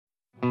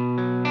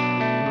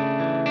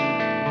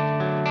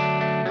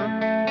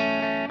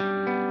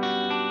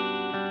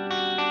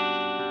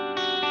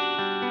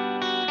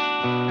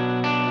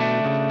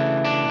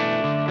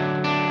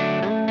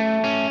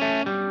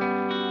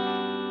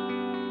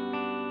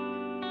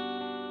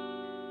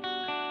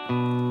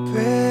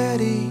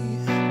Pretty,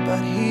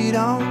 but he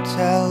don't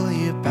tell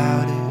you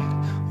about it.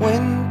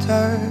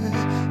 Winter,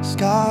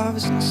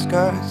 scarves and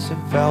skirts of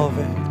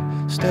velvet.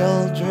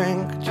 Still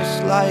drink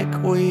just like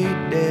we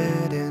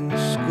did in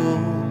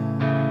school.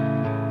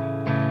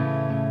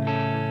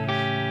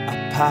 A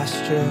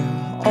pasture,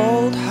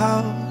 old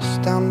house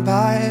down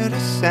by the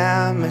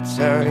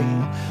cemetery.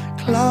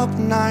 Club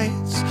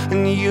nights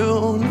and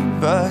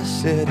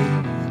university,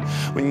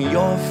 when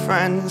your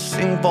friends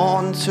sing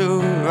Born to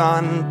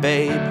Run,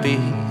 baby.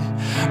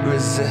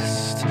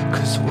 Resist,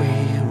 'cause we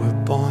were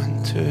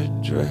born to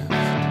drift.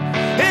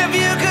 If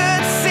you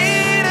could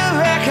see the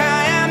wreck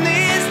I am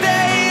these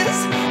days,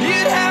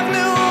 you'd have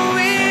no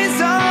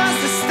reasons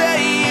to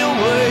stay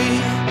away.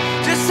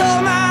 Just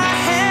hold my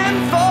hand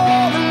for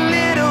a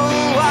little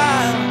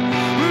while.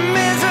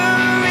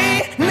 Misery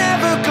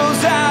never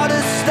goes out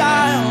of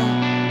style.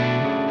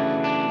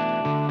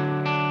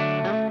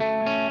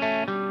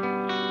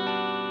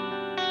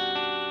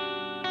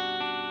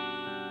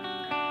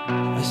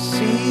 I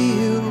see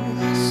you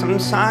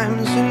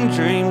sometimes in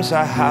dreams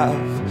I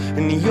have,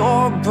 in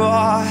your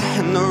bra,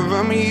 in the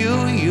room you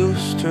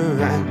used to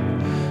rent.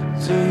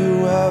 Do you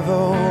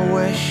ever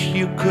wish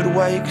you could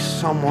wake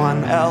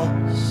someone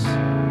else?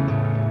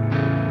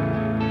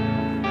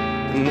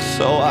 And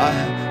so I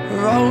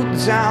wrote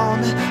down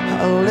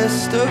a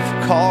list of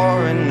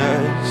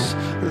coroners,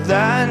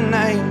 their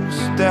names,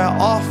 their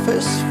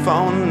office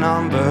phone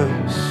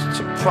numbers,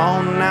 to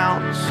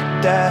pronounce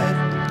dead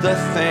the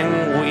thing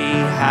we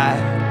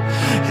had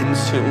in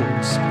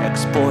tombs,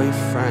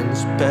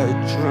 ex-boyfriends'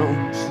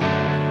 bedrooms.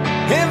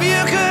 If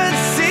you could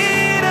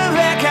see the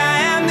wreck I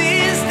am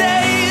these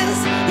days,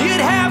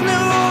 you'd have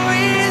no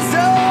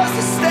reasons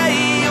to stay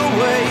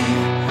away.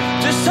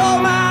 Just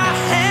hold my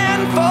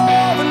hand for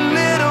a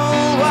little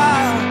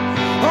while.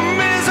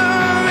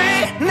 Misery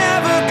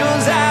never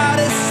goes out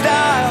of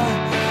style.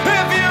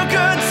 If you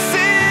could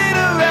see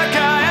the wreck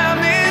I am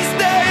these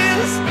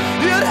days,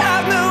 you'd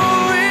have no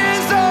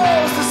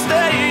reasons to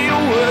stay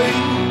away.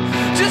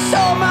 Just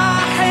hold my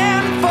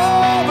hand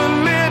for a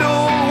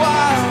little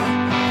while.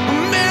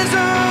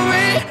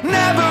 Misery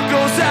never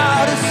goes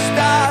out of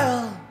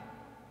style.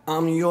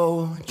 I'm your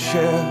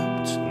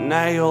chipped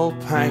nail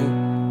paint,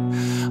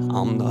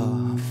 I'm the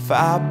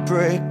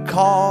fabric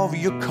of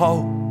your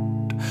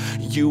coat.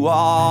 You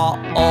are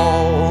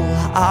all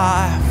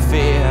I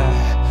fear,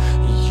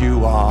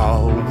 you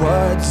are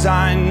words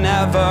I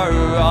never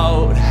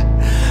wrote.